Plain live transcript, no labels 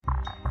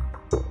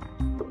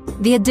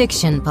The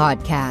Addiction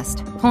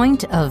Podcast,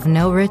 Point of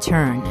No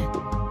Return.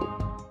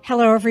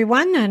 Hello,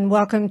 everyone, and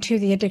welcome to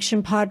the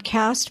Addiction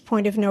Podcast,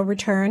 Point of No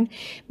Return.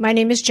 My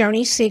name is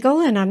Joni Siegel,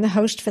 and I'm the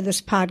host for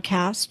this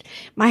podcast.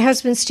 My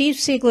husband, Steve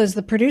Siegel, is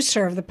the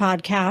producer of the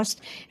podcast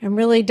and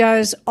really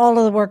does all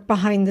of the work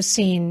behind the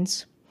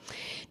scenes.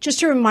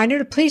 Just a reminder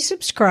to please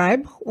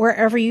subscribe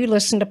wherever you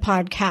listen to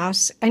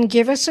podcasts and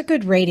give us a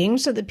good rating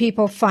so that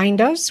people find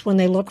us when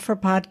they look for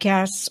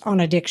podcasts on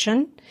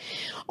addiction.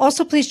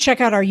 Also, please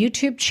check out our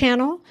YouTube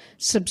channel,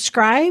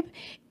 subscribe,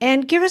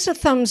 and give us a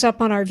thumbs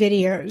up on our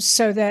videos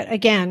so that,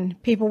 again,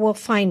 people will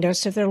find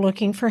us if they're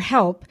looking for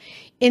help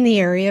in the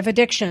area of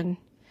addiction.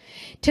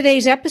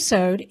 Today's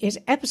episode is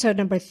episode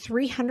number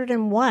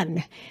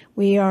 301.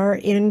 We are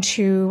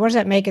into, what does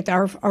that make it?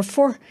 Our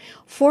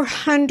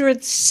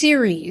 400th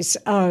series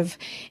of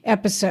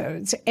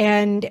episodes.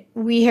 And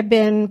we have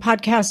been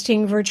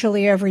podcasting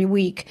virtually every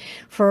week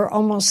for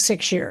almost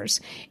 6 years.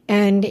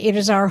 And it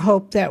is our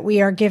hope that we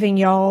are giving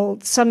y'all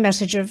some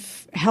message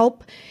of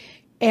help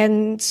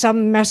and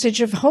some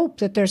message of hope,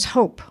 that there's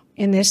hope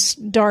in this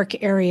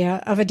dark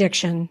area of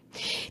addiction.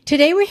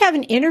 Today we have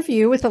an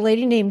interview with a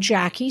lady named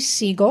Jackie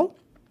Siegel.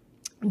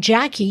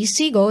 Jackie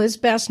Siegel is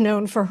best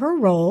known for her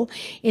role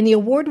in the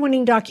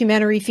award-winning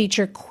documentary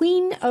feature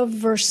Queen of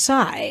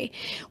Versailles,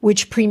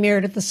 which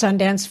premiered at the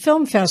Sundance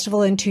Film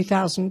Festival in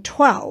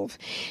 2012.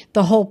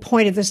 The whole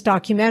point of this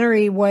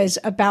documentary was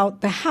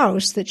about the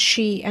house that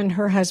she and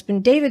her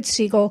husband David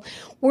Siegel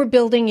were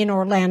building in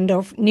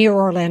Orlando, near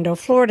Orlando,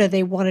 Florida.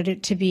 They wanted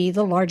it to be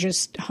the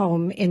largest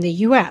home in the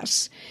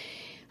U.S.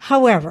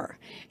 However,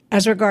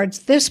 as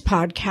regards this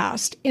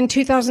podcast, in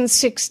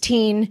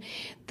 2016,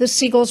 the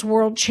Siegels'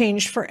 world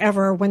changed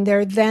forever when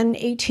their then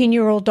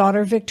 18-year-old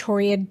daughter,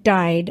 Victoria,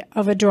 died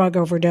of a drug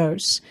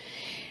overdose.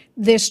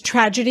 This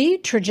tragedy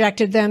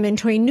trajected them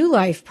into a new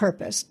life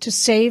purpose to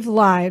save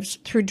lives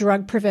through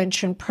drug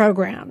prevention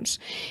programs.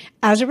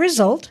 As a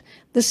result,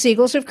 the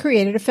Siegels have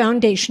created a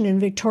foundation in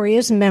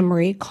Victoria's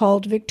memory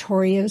called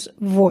Victoria's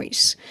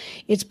Voice.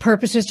 Its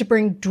purpose is to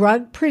bring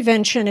drug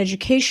prevention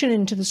education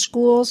into the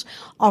schools,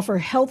 offer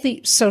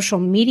healthy social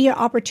media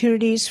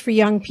opportunities for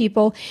young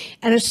people,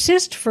 and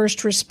assist first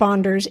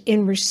responders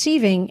in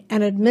receiving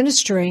and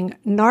administering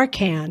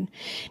Narcan.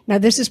 Now,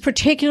 this is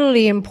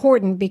particularly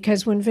important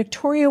because when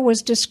Victoria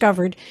was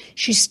discovered,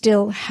 she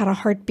still had a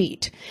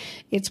heartbeat.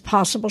 It's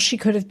possible she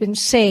could have been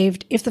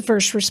saved if the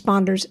first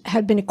responders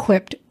had been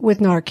equipped with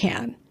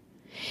Narcan.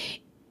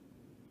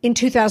 In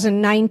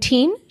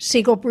 2019,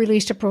 Siegel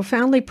released a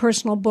profoundly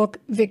personal book,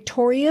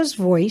 Victoria's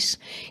Voice,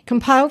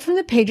 compiled from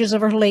the pages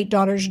of her late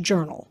daughter's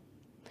journal.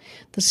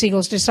 The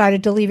Siegels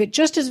decided to leave it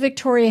just as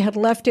Victoria had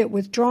left it,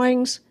 with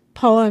drawings,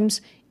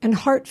 poems, and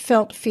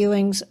heartfelt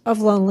feelings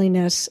of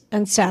loneliness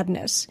and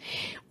sadness.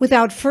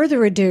 Without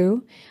further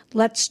ado,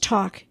 let's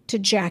talk to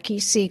Jackie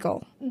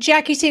Siegel.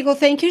 Jackie Siegel,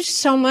 thank you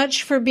so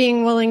much for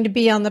being willing to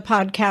be on the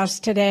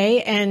podcast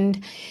today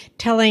and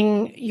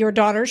telling your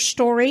daughter's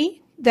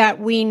story that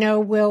we know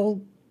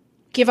will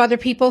give other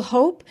people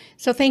hope.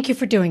 So thank you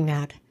for doing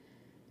that.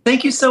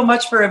 Thank you so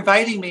much for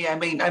inviting me. I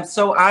mean, I'm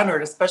so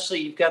honored, especially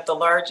you've got the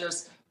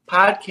largest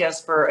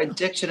podcast for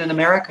addiction in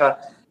America.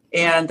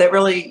 And that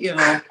really,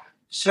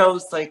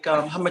 shows like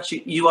how much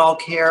you all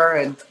care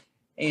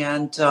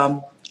and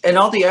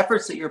all the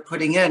efforts that you're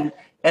putting in.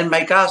 And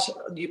my gosh,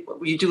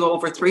 you do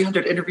over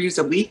 300 interviews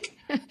a week?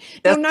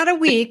 No, not a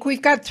week.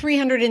 We've got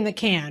 300 in the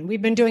can.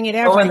 We've been doing it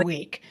every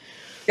week.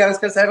 Yeah, I was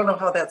going to say, I don't know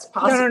how that's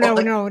possible.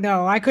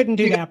 No. I couldn't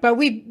do that. But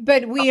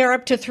we are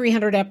up to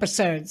 300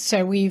 episodes.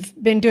 So we've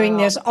been doing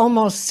this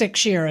almost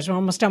 6 years. We're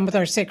almost done with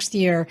our 6th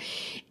year.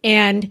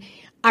 And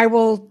I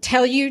will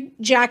tell you,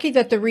 Jackie,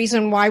 that the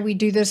reason why we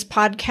do this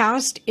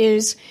podcast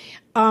is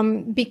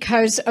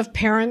because of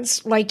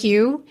parents like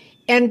you.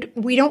 And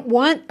we don't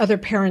want other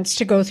parents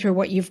to go through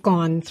what you've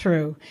gone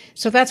through.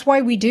 So that's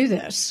why we do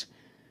this.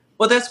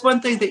 Well, that's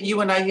one thing that you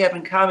and I have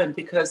in common,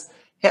 because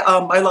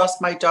I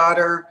lost my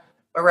daughter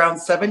around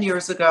 7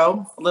 years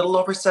ago, a little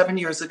over 7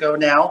 years ago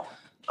now.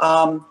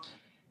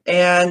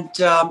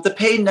 The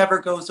pain never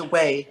goes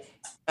away,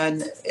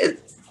 and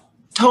it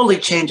totally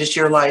changes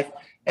your life.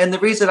 And the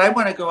reason I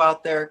want to go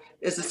out there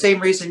is the same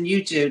reason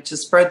you do, to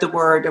spread the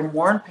word and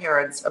warn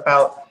parents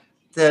about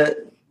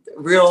the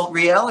real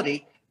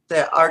reality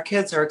that our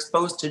kids are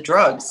exposed to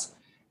drugs.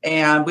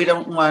 And I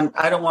don't want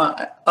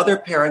other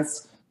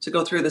parents to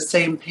go through the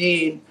same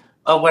pain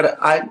of what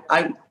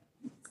I'm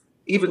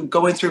even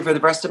going through for the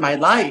rest of my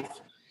life.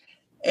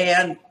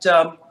 And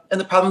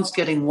the problem's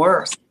getting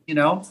worse,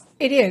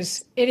 It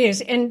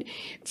is. And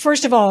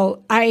first of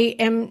all, I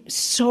am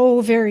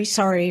so very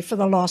sorry for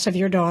the loss of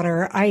your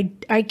daughter.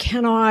 I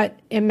cannot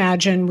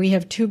imagine. We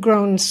have 2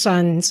 grown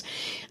sons.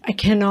 I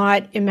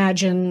cannot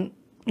imagine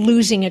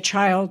losing a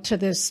child to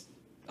this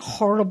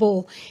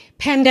horrible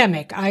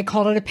pandemic. I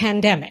call it a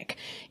pandemic.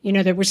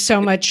 There was so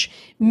much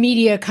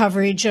media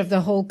coverage of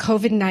the whole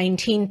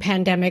COVID-19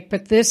 pandemic,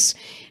 but this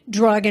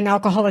drug and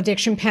alcohol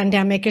addiction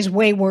pandemic is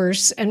way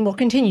worse and will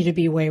continue to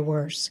be way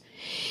worse.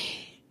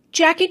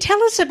 Jackie,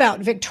 tell us about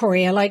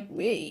Victoria.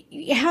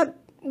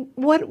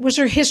 what was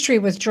her history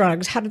with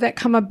drugs? How did that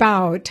come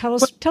about? Tell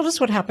us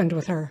what happened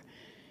with her.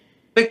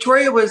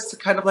 Victoria was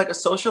kind of like a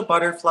social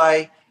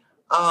butterfly.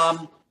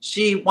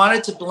 She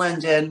wanted to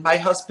blend in. My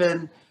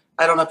husband,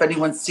 I don't know if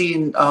anyone's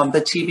seen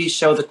the TV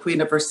show The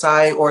Queen of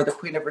Versailles or The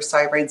Queen of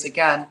Versailles Reigns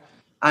Again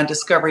on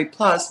Discovery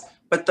Plus,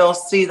 but they'll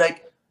see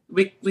like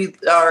we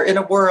are in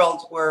a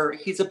world where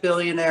he's a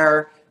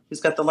billionaire.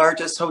 He's got the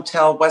largest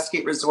hotel,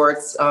 Westgate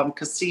Resorts,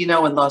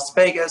 casino in Las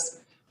Vegas.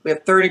 We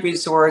have 30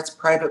 resorts,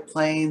 private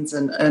planes,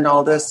 and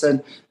all this,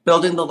 and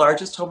building the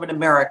largest home in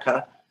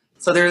America.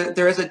 So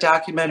there is a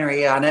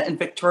documentary on it, and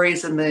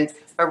Victoria's in the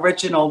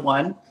original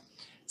one.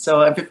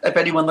 So if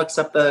anyone looks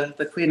up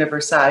the Queen of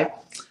Versailles,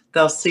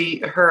 they'll see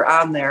her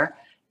on there.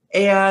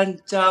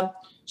 And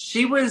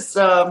she was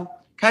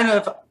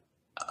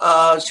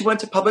she went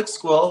to public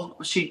school.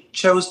 She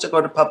chose to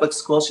go to public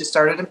school. She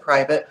started in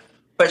private,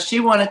 but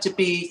she wanted to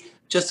be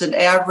just an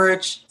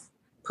average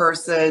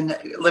person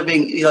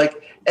living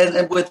like,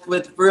 and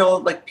with real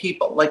like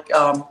people, like,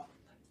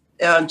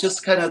 and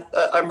just kind of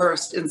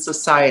immersed in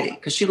society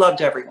because she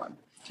loved everyone.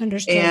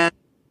 Understood. And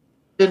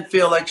didn't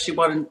feel like she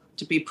wanted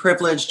to be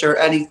privileged or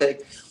anything.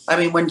 I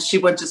mean, when she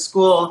went to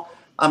school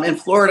in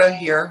Florida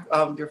here,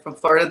 you're from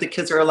Florida, the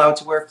kids are allowed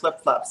to wear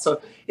flip-flops.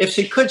 So if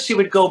she could, she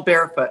would go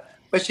barefoot.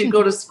 But she'd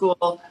go to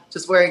school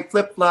just wearing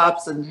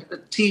flip-flops and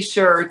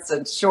T-shirts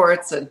and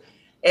shorts and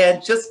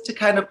just to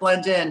kind of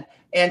blend in.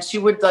 And she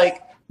would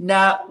like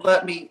not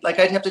let me, like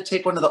I'd have to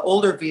take one of the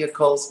older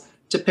vehicles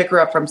to pick her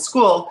up from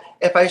school.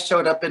 If I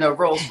showed up in a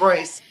Rolls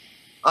Royce,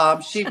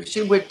 she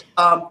would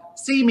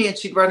see me and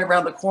she'd run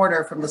around the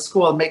corner from the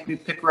school and make me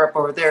pick her up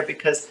over there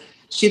because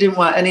she didn't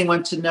want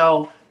anyone to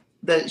know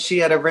that she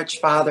had a rich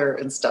father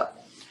and stuff.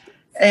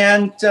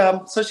 And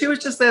so she was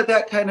just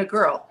that kind of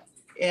girl.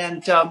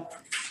 And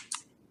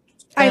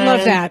I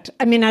love that.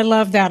 I mean, I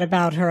love that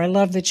about her. I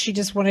love that she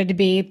just wanted to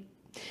be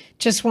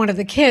just one of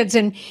the kids.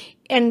 And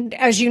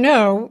as you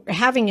know,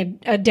 having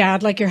a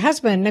dad like your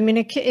husband, I mean,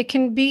 it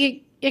can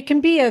be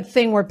a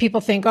thing where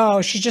people think,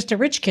 oh, she's just a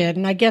rich kid.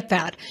 And I get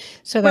that.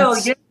 So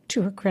that's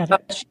to her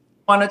credit. She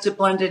wanted to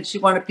blend in. She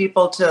wanted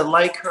people to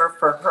like her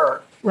for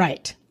her.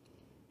 Right.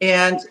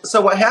 And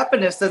so what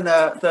happened is then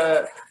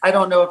I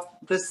don't know if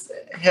this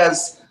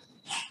has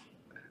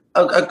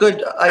a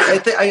good, I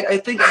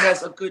think it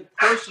has a good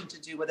portion to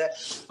do with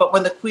it. But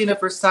when the Queen of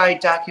Versailles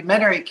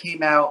documentary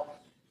came out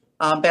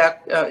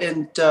back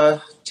in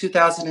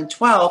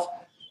 2012,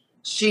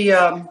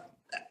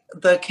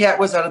 the cat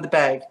was out of the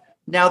bag.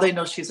 Now they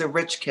know she's a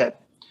rich kid.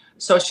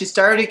 So she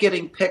started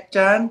getting picked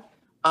on.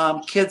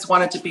 Kids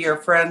wanted to be her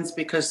friends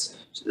because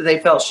they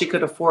felt she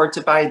could afford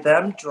to buy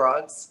them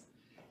drugs.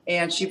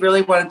 And she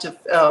really wanted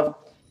to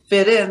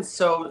fit in.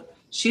 So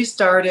she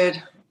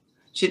started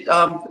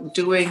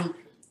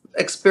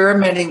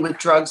experimenting with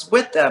drugs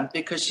with them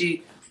because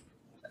she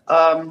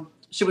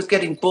was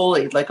getting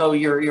bullied. Like, oh,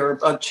 you're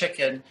a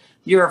chicken.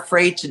 You're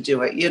afraid to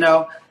do it, you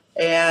know.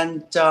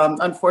 And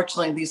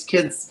unfortunately, these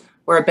kids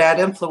were a bad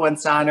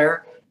influence on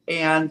her.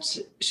 And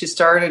she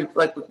started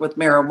like with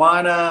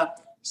marijuana,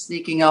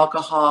 sneaking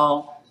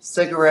alcohol,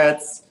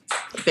 cigarettes,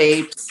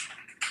 vapes.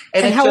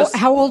 And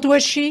how old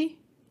was she,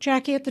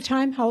 Jackie, at the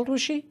time? How old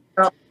was she?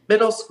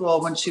 Middle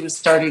school when she was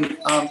starting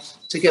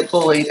to get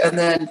bullied. And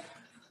then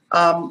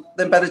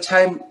by the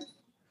time,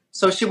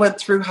 so she went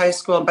through high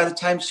school, and by the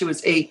time she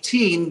was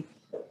 18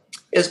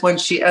 is when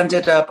she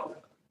ended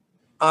up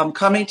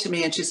coming to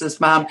me and she says,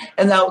 Mom,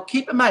 and now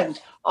keep in mind,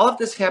 all of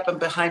this happened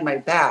behind my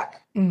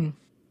back. Mm.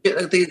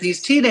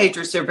 These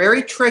teenagers, they're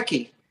very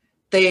tricky.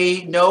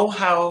 They know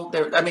how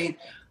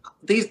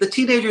the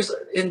teenagers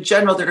in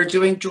general that are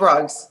doing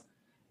drugs,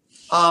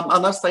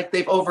 unless like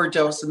they've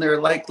overdosed and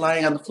they're like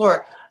lying on the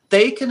floor,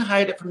 they can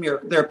hide it from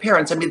their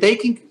parents. I mean,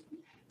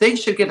 they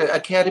should get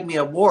Academy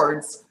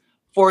Awards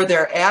for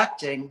their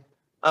acting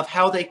of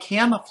how they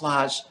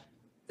camouflage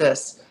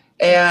this.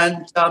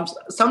 And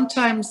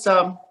sometimes,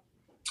 So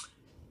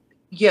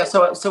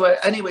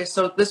anyway,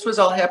 so this was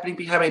all happening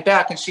behind my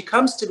back, and she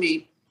comes to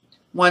me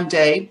one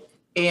day,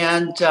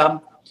 and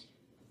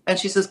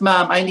she says,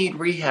 Mom, I need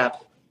rehab.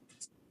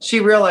 She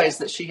realized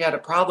that she had a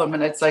problem,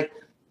 and it's like,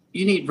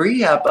 you need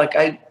rehab? Like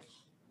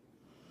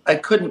I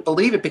couldn't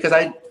believe it because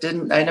I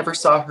never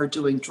saw her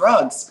doing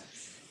drugs.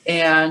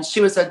 And she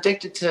was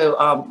addicted to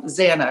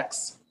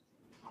Xanax.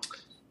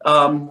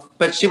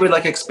 But she would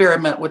like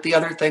experiment with the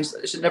other things.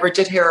 She never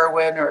did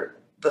heroin or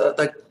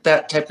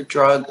that type of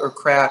drug or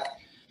crack.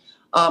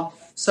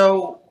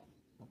 So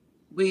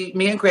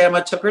me and Grandma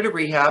took her to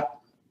rehab,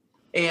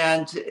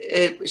 and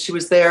she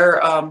was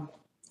there.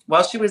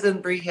 While she was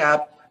in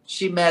rehab,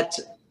 she met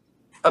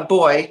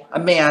a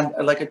man,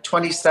 like a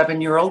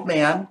 27-year-old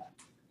man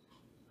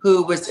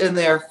who was in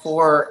there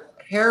for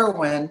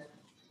heroin,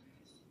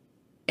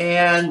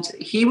 and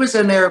he was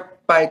in there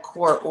by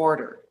court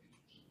order.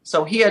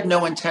 So he had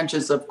no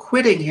intentions of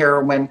quitting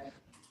heroin.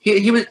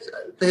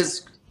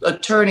 His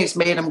attorneys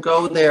made him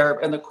go there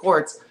in the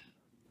courts,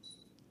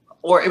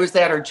 or it was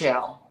that or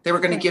jail. They were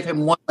going to give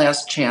him one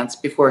last chance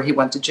before he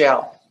went to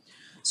jail.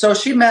 So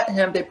she met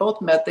him. They both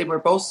met. They were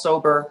both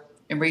sober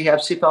in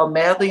rehab. She fell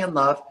madly in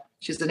love.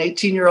 She's an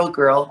 18-year-old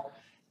girl.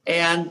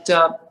 And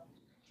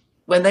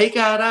when they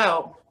got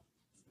out,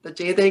 the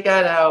day they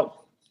got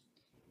out,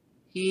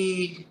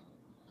 he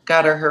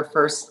got her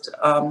first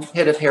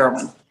hit of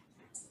heroin.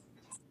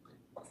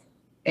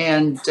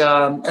 And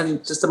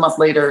just a month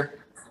later,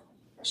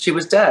 she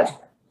was dead.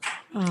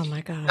 Oh,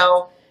 my God.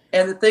 So,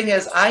 and the thing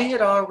is, I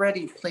had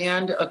already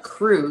planned a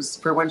cruise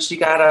for when she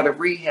got out of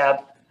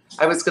rehab.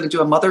 I was going to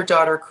do a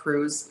mother-daughter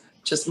cruise,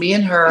 just me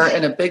and her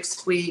in a big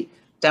suite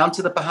down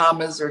to the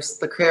Bahamas or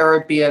the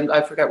Caribbean.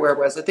 I forgot where it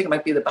was. I think it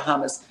might be the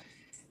Bahamas.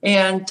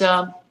 And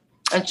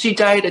she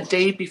died a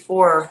day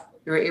before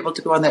we were able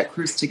to go on that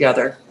cruise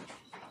together.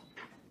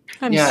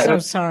 I'm so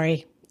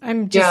sorry.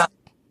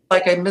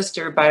 Like I missed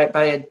her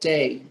by a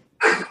day.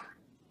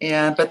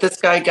 But this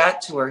guy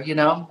got to her,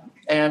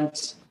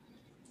 and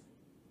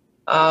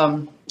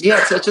so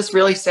it's just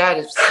really sad.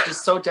 It's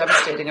just so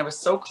devastating. I was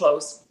so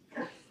close.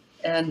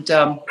 And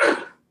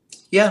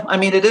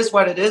it is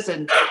what it is.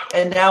 And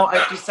now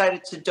I've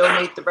decided to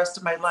donate the rest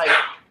of my life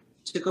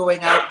to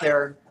going out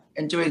there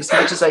and doing as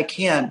much as I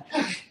can,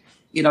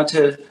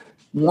 to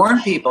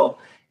warn people.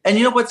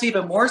 And what's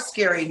even more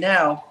scary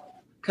now,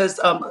 because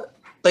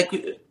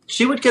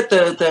she would get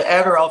the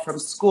Adderall from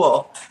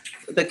school.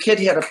 The kid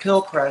had a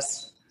pill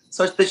press.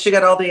 So she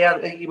got all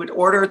he would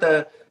order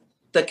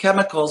the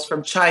chemicals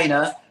from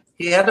China.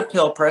 He had a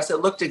pill press. It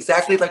looked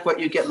exactly like what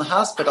you get in the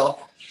hospital.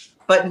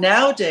 But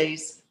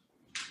nowadays,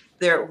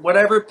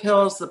 whatever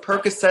pills, the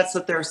Percocets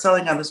that they're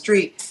selling on the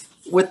street,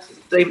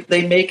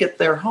 they make at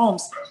their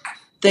homes,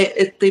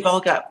 they've all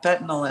got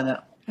fentanyl in it.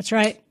 That's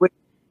right. Which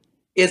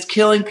is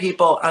killing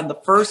people on the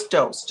first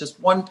dose, just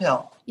one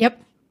pill.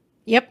 Yep.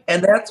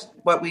 And that's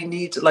what we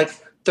need to,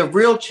 the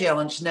real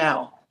challenge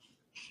now,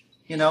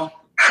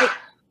 I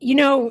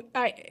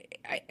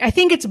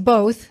think it's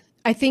both.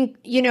 I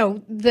think,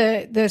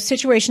 the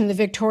situation that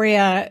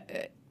Victoria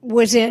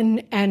was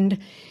in and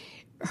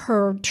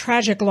her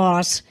tragic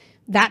loss,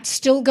 that's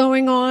still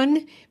going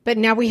on. But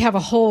now we have a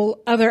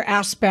whole other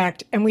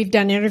aspect, and we've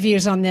done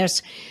interviews on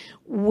this,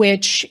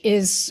 which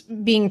is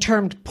being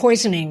termed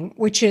poisoning,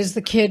 which is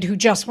the kid who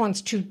just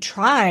wants to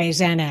try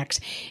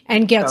Xanax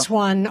and gets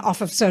one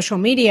off of social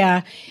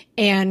media,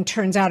 and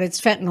turns out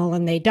it's fentanyl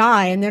and they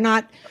die. And they're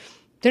not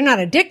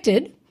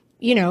addicted,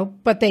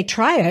 but they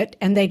try it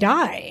and they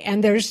die.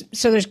 And there's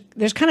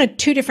kind of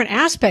two different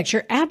aspects.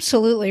 You're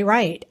absolutely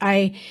right.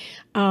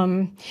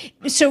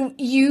 So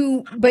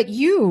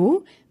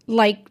you,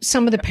 like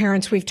some of the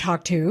parents we've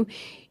talked to,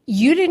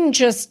 you didn't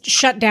just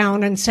shut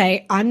down and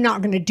say, I'm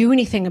not going to do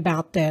anything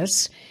about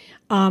this.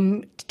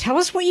 Tell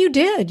us what you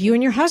did, you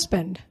and your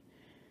husband.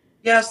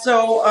 Yeah.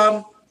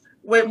 So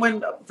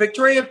when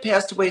Victoria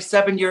passed away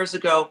 7 years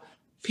ago,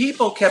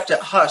 people kept it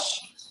hush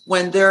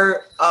when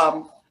their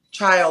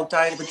child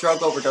died of a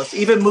drug overdose.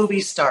 Even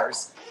movie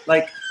stars,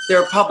 like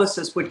their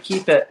publicists, would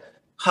keep it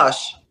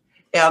hush.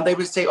 And they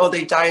would say, oh,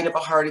 they died of a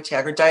heart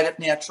attack or died of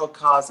natural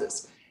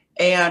causes.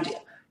 And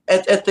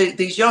at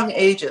these young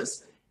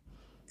ages,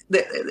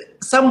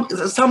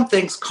 some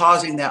things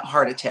causing that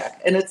heart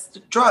attack, and it's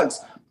drugs.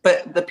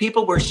 But the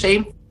people were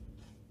shameful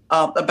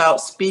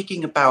about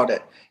speaking about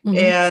it.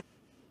 Mm-hmm.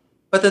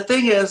 But the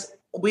thing is,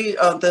 we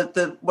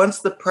once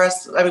the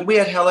press, we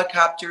had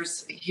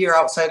helicopters here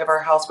outside of our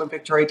house when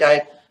Victoria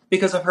died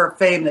because of her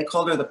fame. They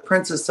called her the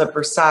Princess of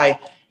Versailles,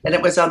 and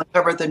it was on the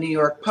cover of the New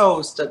York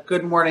Post,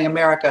 Good Morning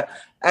America.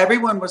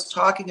 Everyone was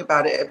talking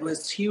about it. It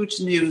was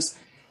huge news.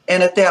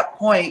 And at that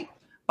point,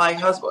 my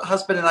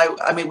husband and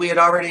I we had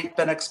already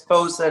been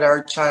exposed that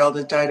our child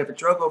had died of a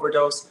drug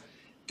overdose,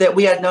 that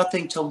we had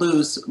nothing to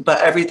lose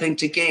but everything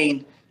to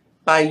gain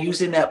by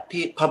using that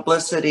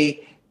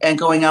publicity and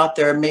going out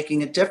there and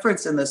making a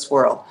difference in this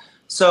world.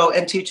 So,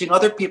 and teaching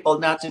other people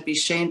not to be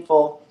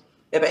shameful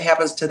if it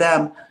happens to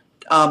them.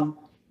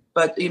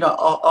 But,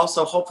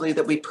 also hopefully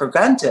that we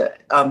prevent it,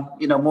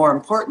 more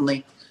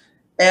importantly.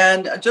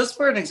 And just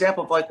for an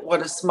example of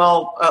what a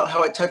small,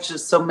 how it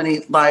touches so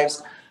many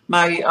lives,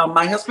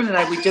 my husband and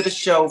I, we did a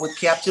show with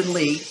Captain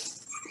Lee.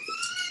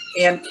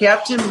 And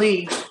Captain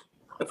Lee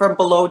from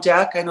Below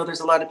Deck, I know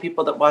there's a lot of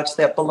people that watch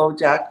that Below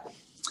Deck.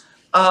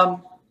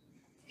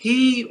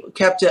 He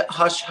kept it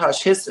hush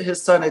hush.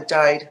 His son had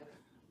died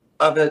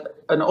of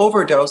an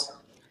overdose.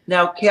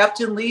 Now,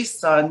 Captain Lee's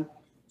son,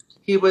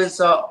 he was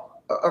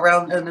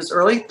around in his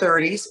early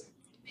 30s.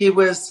 He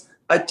was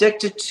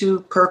addicted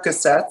to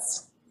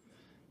Percocets,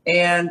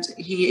 and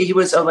he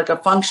was like a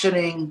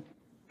functioning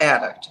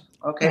addict.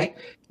 Okay.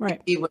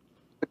 Right. He would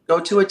go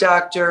to a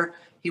doctor.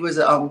 He was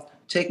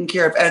taking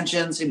care of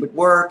engines. He would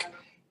work.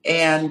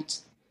 And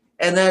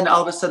then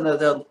all of a sudden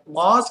the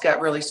laws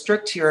got really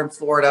strict here in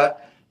Florida.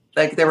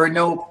 Like there were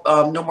no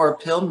more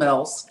pill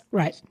mills.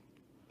 Right.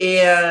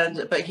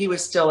 But he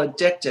was still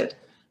addicted.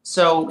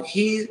 So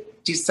he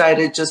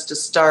decided just to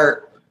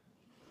start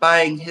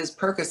buying his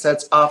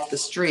Percocets off the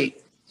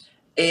street.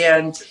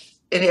 And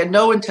it had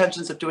no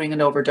intentions of doing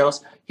an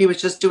overdose. He was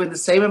just doing the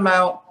same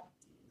amount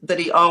that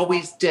he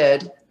always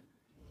did.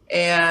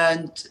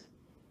 And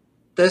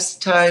this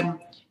time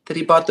that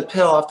he bought the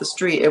pill off the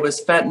street, it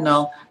was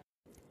fentanyl.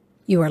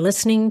 You are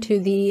listening to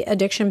the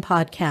Addiction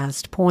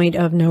Podcast, Point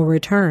of No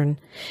Return.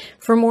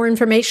 For more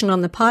information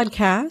on the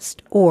podcast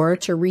or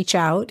to reach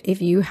out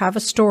if you have a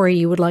story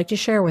you would like to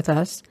share with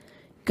us,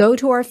 go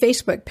to our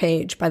Facebook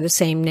page by the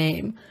same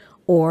name,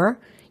 or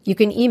you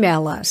can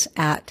email us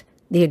at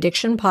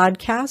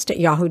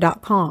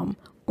theaddictionpodcast@yahoo.com,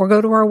 or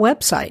go to our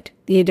website,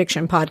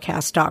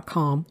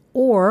 theaddictionpodcast.com,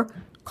 or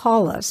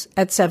call us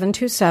at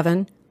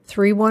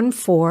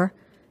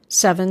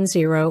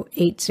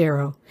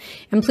 727-314-7080.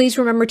 And please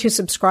remember to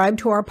subscribe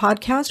to our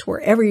podcast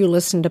wherever you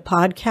listen to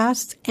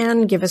podcasts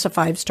and give us a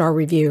 5-star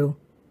review.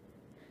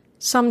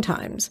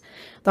 Sometimes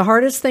the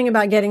hardest thing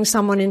about getting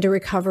someone into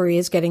recovery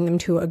is getting them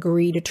to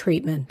agree to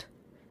treatment.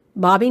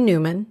 Bobby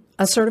Newman,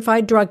 a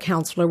certified drug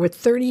counselor with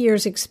 30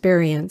 years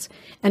experience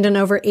and an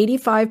over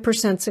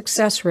 85%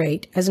 success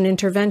rate as an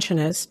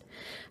interventionist,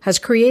 has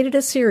created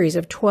a series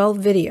of 12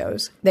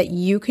 videos that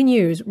you can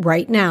use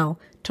right now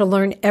to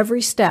learn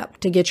every step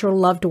to get your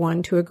loved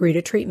one to agree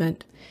to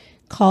treatment.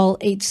 Call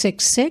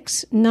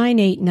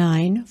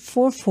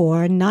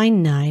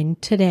 866-989-4499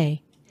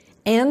 today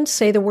and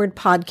say the word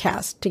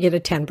podcast to get a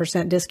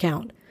 10%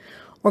 discount.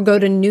 Or go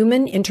to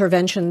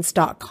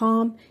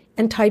newmaninterventions.com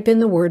and type in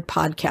the word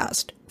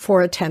podcast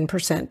for a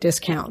 10%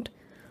 discount.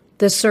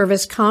 This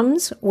service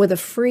comes with a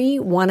free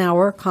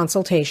 1-hour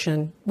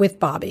consultation with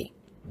Bobby.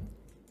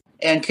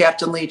 And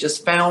Captain Lee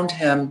just found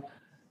him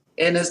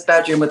in his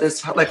bedroom with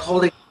his, like,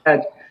 holding his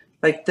head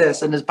like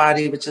this, and his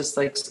body was just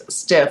like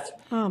stiff.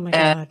 Oh my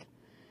God.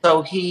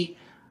 So he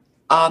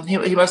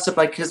must have,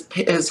 like,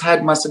 his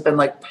head must have been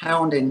like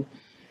pounding,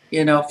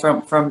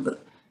 from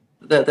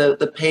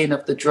the pain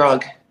of the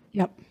drug.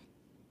 Yep.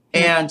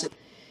 And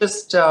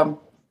just,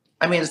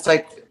 it's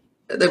like,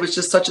 there was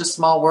just such a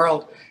small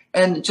world.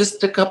 And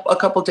just a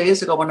couple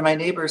days ago, one of my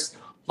neighbors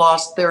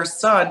lost their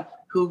son,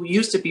 who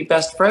used to be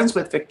best friends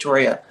with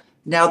Victoria.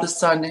 Now the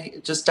son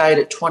just died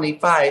at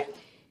 25.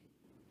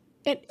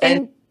 And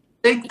I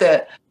think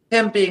that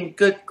him being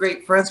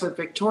great friends with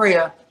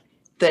Victoria,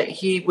 that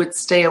he would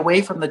stay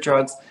away from the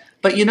drugs.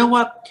 But you know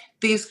what?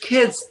 These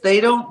kids, they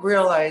don't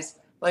realize,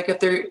 like, if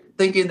they're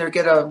thinking they're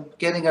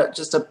getting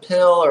just a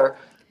pill or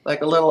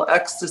like a little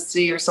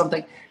ecstasy or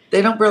something,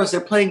 they don't realize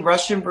they're playing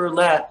Russian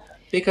roulette,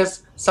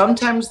 because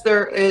sometimes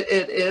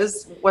it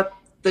is what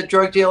the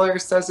drug dealer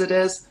says it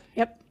is.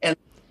 Yep.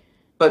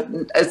 But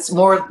it's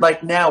more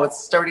like now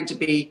it's starting to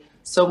be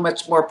so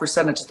much more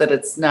percentage that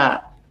it's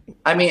not.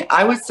 I mean,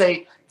 I would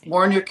say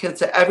warn your kids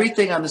that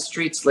everything on the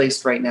street's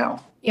laced right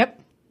now. Yep.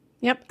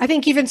 I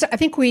think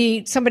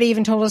somebody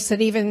even told us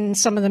that even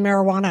some of the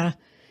marijuana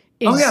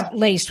is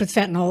laced with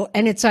fentanyl.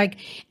 And it's like,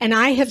 and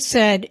I have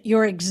said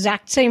your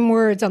exact same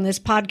words on this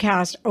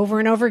podcast over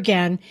and over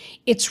again.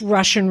 It's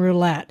Russian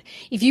roulette.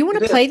 If you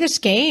want to play this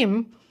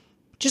game,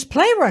 just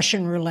play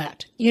Russian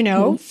roulette,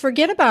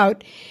 forget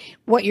about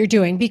what you're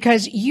doing,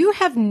 because you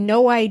have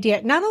no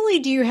idea. Not only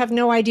do you have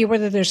no idea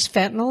whether there's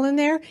fentanyl in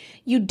there,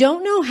 you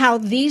don't know how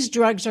these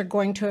drugs are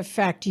going to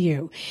affect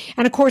you.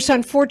 And of course,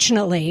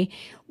 unfortunately,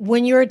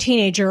 when you're a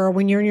teenager or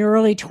when you're in your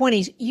early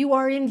 20s, you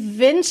are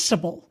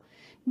invincible.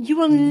 You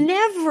will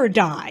never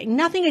die.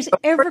 Nothing is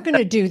ever going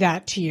to do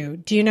that to you.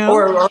 Do you know?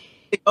 Or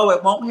it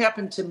won't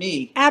happen to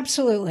me.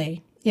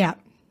 Absolutely. Yeah.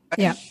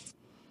 Yeah.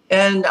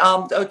 And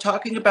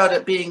talking about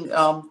it being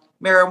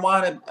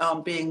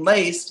marijuana being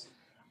laced,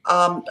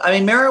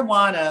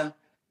 marijuana,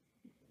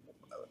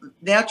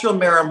 natural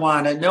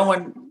marijuana, no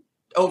one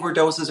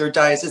overdoses or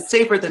dies. It's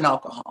safer than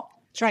alcohol.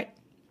 That's right.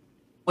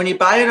 When you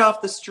buy it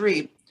off the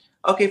street,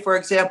 for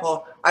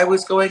example, I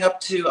was going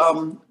up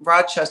to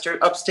Rochester,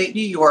 upstate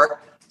New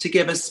York, to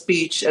give a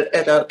speech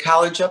at a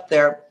college up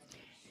there.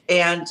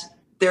 And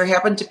there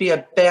happened to be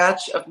a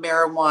batch of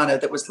marijuana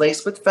that was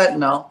laced with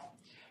fentanyl.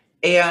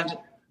 And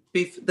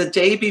the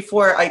day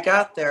before I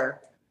got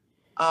there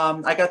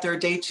a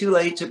day too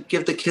late to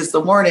give the kids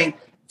the warning.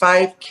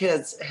 5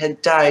 kids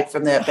had died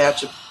from that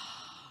batch of.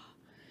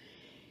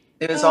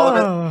 It was all of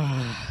it.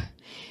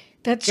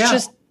 That's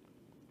just.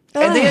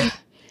 And they had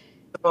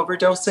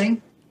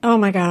overdosing. Oh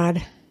my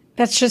God,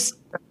 that's just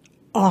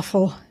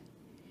awful.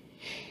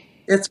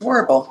 It's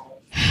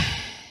horrible.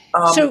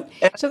 So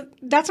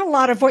that's a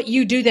lot of what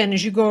you do then,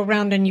 is you go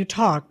around and you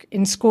talk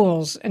in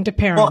schools and to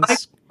parents. Well, I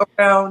go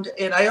around,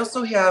 and I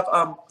also have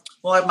I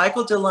have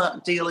Michael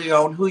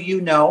DeLeon, who you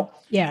know.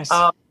 Yes.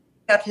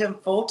 Have him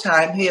full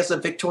time. He has a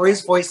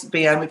Victoria's Voice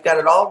band. We've got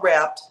it all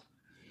wrapped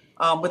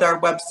with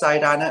our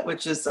website on it,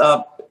 which is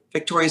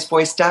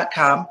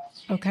victoriasvoice.com.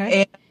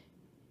 Okay.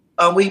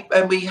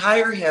 And we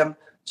hire him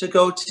to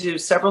go to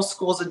several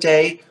schools a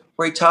day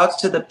where he talks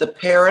to the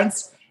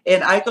parents.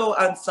 And I go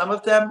on some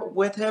of them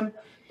with him,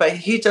 but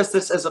he does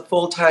this as a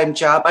full-time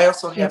job. I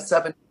also have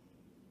 7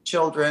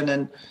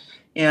 children,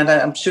 and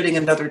I'm shooting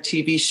another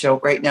TV show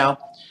right now.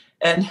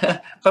 And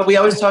but we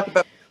always talk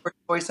about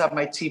voice on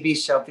my TV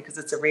show because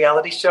it's a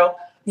reality show.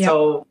 Yep.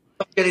 So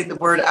I'm getting the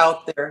word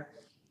out there.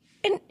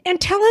 And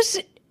tell us,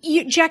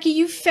 Jackie,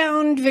 you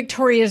found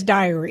Victoria's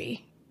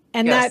diary,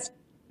 and that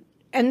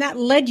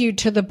led you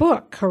to the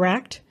book,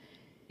 correct?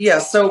 Yeah.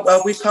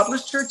 So we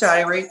published her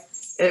diary,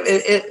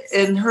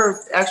 in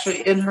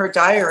her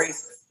diary,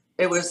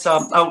 it was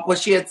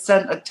she had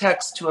sent a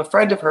text to a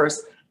friend of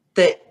hers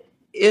that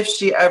if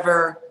she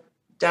ever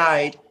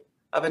died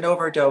of an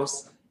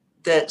overdose,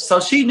 so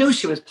she knew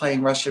she was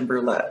playing Russian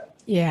roulette.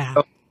 Yeah.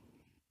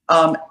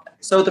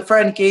 So the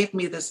friend gave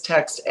me this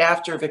text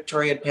after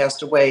Victoria had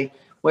passed away,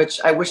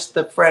 which I wish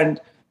the friend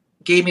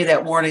gave me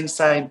that warning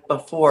sign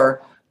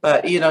before,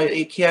 but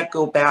you can't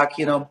go back.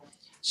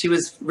 She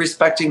was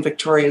respecting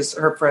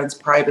her friend's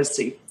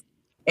privacy.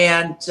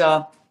 And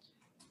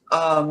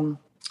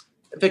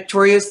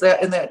Victoria's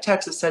in that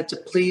text, it said to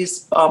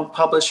please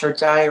publish her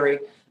diary,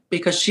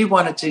 because she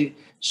wanted to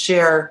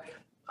share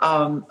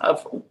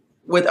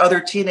with other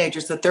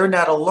teenagers that they're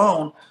not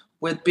alone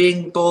with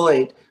being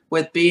bullied,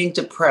 with being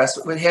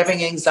depressed, with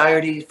having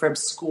anxiety from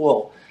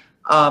school.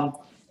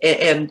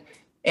 And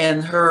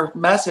her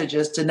message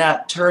is to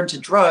not turn to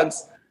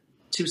drugs,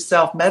 to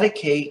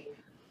self-medicate,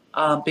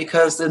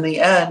 because in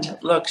the end,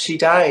 look, she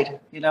died.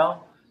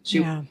 She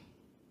was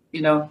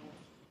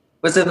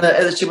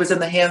in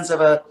the hands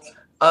of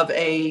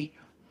a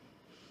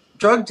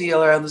drug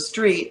dealer on the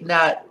street,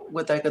 not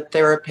with like a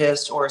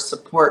therapist or a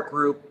support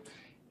group.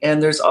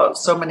 And there's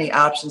so many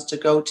options to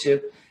go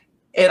to.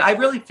 And I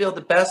really feel the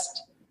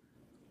best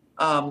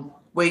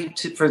way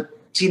for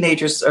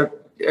teenagers, or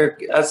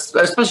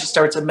especially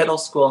starts in middle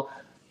school,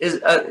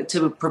 is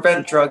to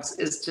prevent drugs,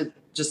 is to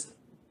just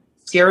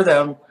scare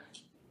them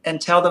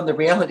and tell them the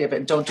reality of it,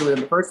 and don't do it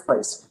in the first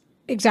place.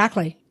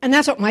 Exactly. And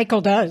that's what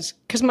Michael does.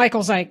 Because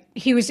Michael's like,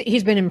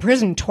 he's been in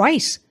prison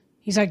twice.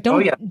 He's like,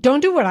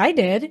 don't do what I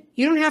did.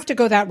 You don't have to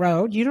go that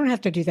road. You don't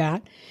have to do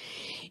that.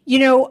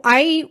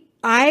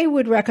 I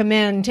would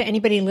recommend to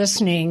anybody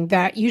listening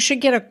that you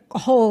should get a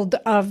hold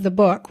of the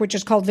book, which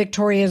is called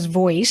Victoria's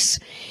Voice.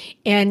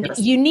 And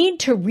you need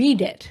to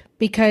read it,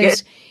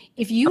 because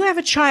if you have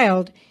a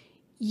child,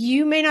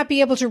 you may not be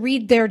able to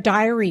read their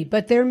diary,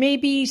 but there may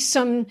be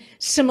some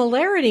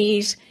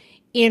similarities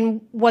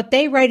in what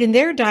they write in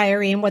their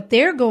diary and what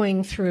they're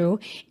going through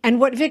and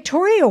what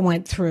Victoria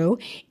went through.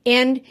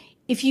 And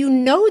if you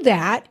know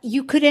that,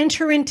 you could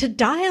enter into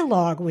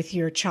dialogue with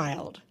your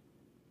child.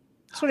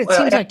 That's what it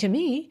seems like to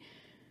me.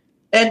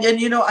 And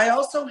I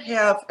also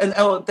have, and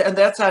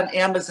that's on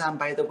Amazon,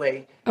 by the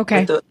way.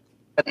 Okay. On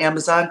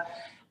Amazon.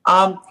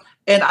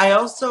 And I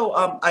also,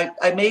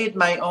 I made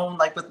my own,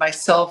 like with my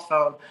cell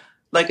phone,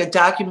 like a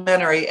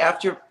documentary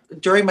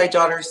starting my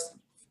daughter's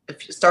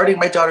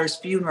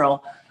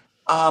funeral,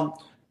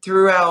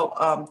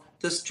 throughout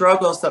the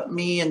struggles that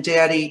me and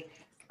Daddy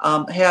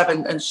have,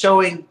 and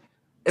showing,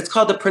 it's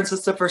called The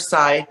Princess of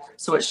Versailles.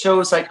 So it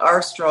shows like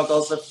our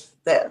struggles of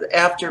the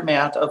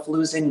aftermath of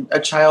losing a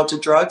child to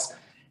drugs.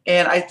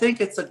 And I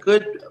think it's a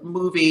good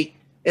movie.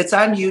 It's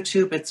on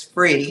YouTube. It's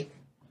free.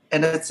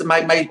 And it's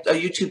my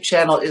YouTube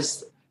channel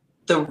is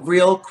The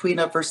Real Queen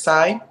of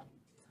Versailles.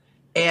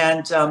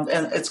 And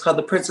it's called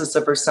The Princess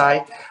of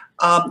Versailles.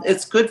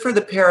 It's good for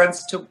the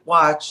parents to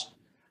watch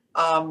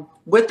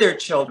with their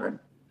children.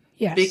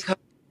 Yes. Because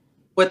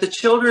with the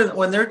children,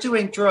 when they're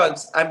doing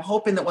drugs, I'm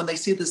hoping that when they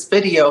see this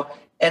video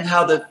and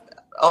how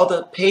all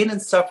the pain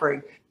and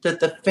suffering that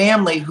the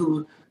family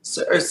who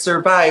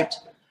survived,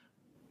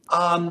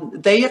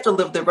 they have to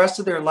live the rest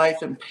of their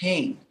life in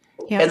pain.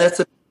 Yeah. And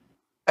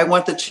I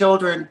want the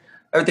children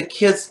or the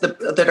kids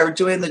that are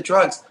doing the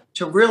drugs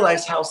to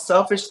realize how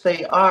selfish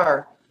they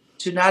are,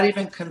 to not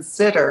even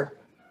consider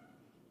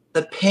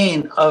the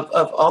pain of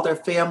all their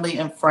family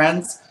and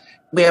friends.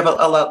 We have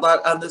a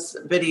lot on this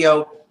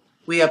video.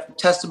 We have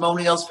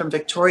testimonials from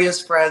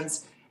Victoria's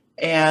friends,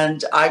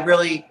 and I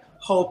really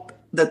hope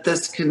that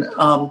this can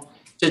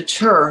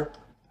deter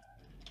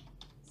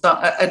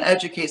and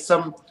educate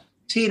some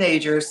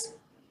teenagers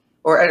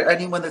or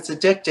anyone that's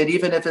addicted,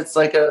 even if it's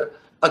like a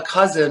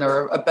cousin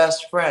or a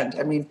best friend.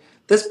 I mean,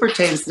 this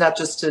pertains not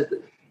just to,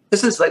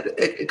 this is like,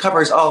 it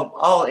covers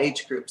all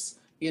age groups,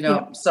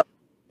 Yep. So.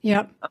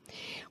 Yep.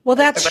 Well,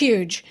 that's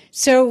huge.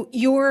 So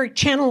your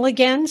channel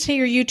again, say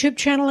your YouTube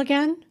channel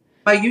again?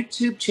 My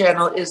YouTube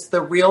channel is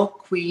The Real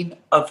Queen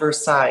of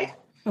Versailles.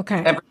 Okay.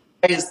 And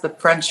Versailles is the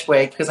French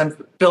way, because I'm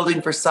building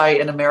Versailles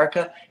in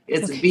America.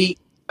 It's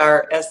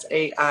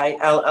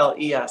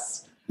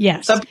VRSAILLES.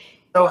 Yes. Some people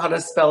know how to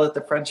spell it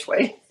the French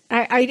way.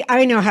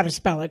 I know how to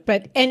spell it,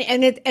 but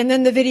and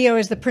then the video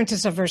is The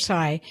Princess of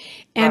Versailles,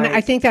 and right.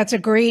 I think that's a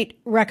great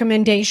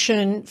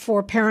recommendation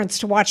for parents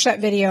to watch that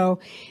video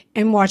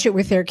and watch it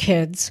with their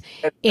kids.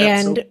 Absolutely.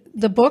 And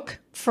the book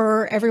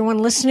for everyone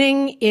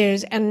listening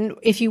is, and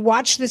if you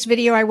watch this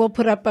video, I will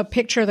put up a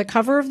picture of the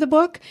cover of the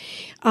book.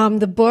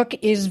 The book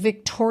is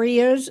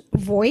Victoria's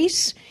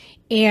Voice,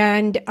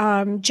 and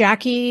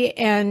Jackie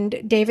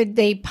and David,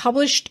 they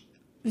published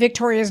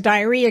Victoria's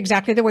diary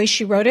exactly the way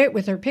she wrote it,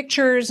 with her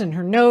pictures and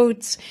her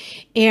notes.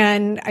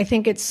 And I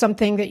think it's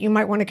something that you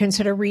might want to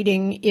consider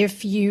reading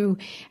if you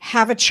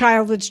have a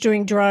child that's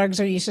doing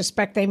drugs or you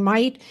suspect they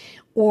might,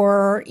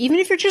 or even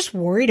if you're just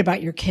worried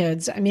about your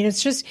kids. I mean,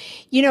 it's just,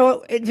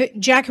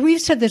 Jack,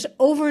 we've said this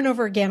over and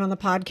over again on the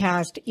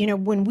podcast.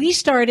 When we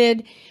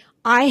started,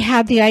 I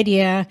had the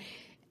idea,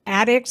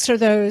 addicts are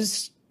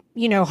those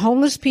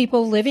homeless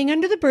people living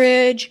under the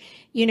bridge,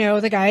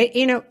 the guy,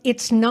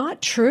 it's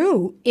not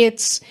true.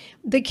 It's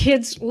the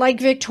kids like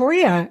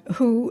Victoria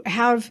who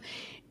have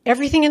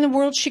everything in the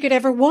world she could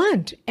ever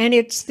want. And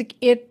it's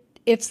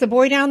the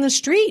boy down the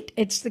street.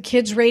 It's the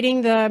kids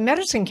raiding the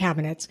medicine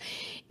cabinets.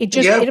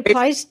 It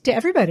applies to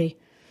everybody.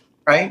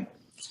 Right.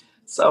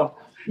 So,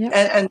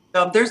 and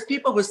there's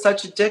people with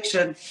such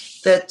addiction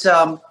that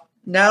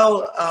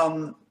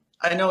now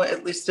I know,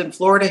 at least in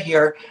Florida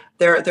here,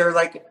 they're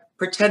like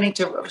pretending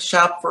to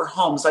shop for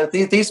homes. Like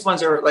these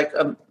ones are like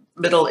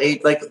middle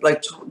age,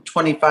 like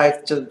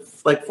 25 to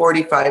like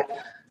 45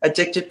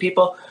 addicted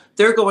people.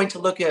 They're going to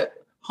look at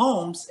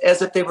homes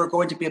as if they were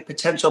going to be a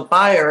potential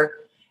buyer.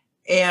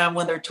 And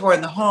when they're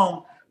touring the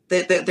home,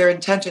 their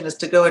intention is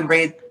to go and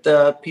raid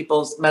the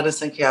people's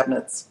medicine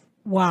cabinets.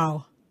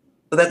 Wow.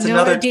 So that's no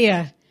another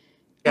idea.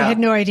 Yeah. I had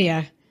no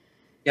idea.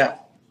 Yeah.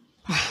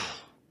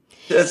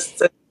 It's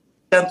the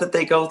extent that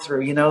they go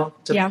through,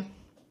 Yeah.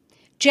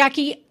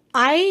 Jackie,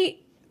 I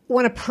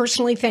want to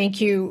personally thank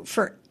you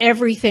for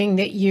everything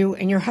that you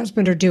and your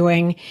husband are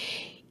doing.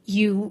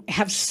 You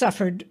have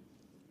suffered.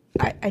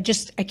 I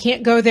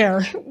can't go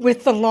there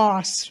with the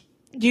loss,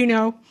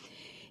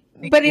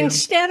 But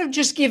instead of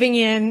just giving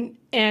in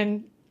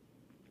and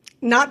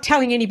not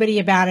telling anybody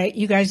about it,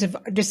 you guys have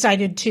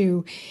decided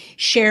to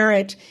share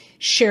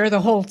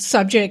the whole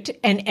subject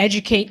and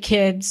educate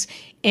kids.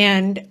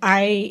 And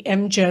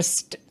I'm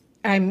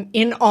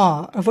in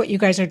awe of what you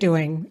guys are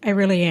doing. I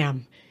really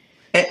am.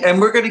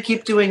 And we're going to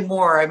keep doing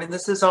more. I mean,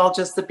 this is all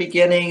just the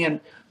beginning, and,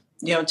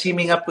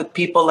 teaming up with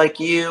people like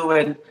you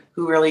and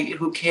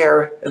who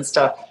care and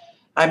stuff.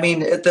 I mean,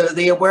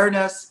 the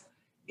awareness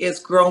is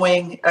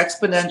growing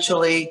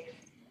exponentially,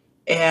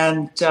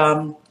 and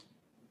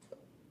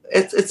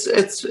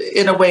it's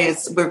in a way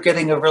we're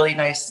getting a really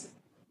nice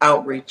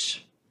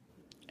outreach.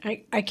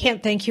 I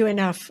can't thank you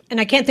enough. And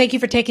I can't thank you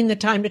for taking the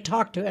time to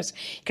talk to us,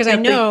 because I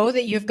know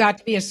that you've got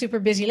to be a super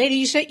busy lady.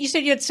 You said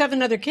you had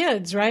 7 other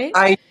kids, right?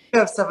 I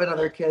have 7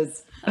 other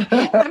kids.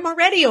 I'm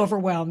already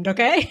overwhelmed.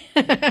 Okay.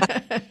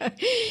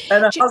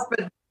 And a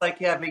husband like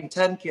having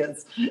 10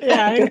 kids.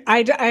 Yeah,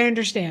 I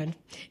understand.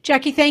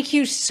 Jackie, thank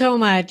you so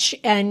much.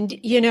 And,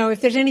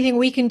 if there's anything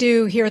we can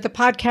do here at the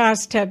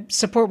podcast to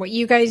support what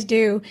you guys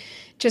do,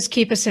 just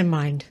keep us in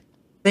mind.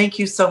 Thank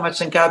you so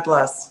much, and God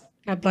bless.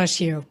 God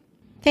bless you.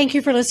 Thank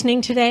you for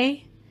listening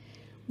today.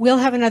 We'll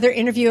have another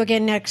interview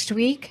again next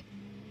week.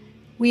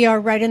 We are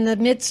right in the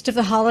midst of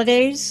the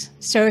holidays,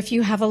 so if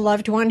you have a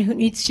loved one who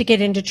needs to get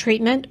into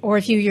treatment, or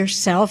if you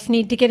yourself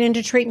need to get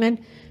into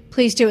treatment,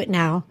 please do it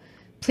now.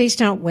 Please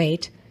don't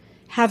wait.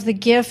 Have the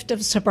gift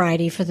of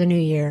sobriety for the new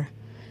year.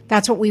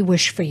 That's what we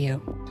wish for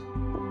you.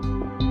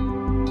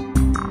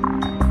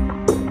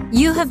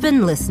 You have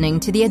been listening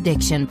to the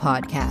Addiction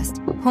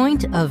Podcast,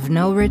 Point of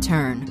No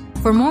Return.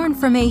 For more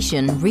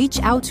information, reach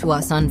out to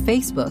us on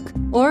Facebook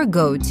or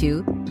go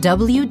to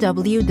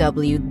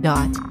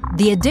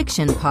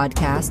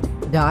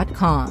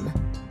www.theaddictionpodcast.com.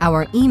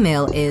 Our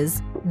email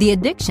is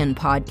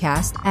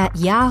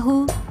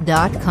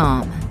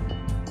theaddictionpodcast@yahoo.com.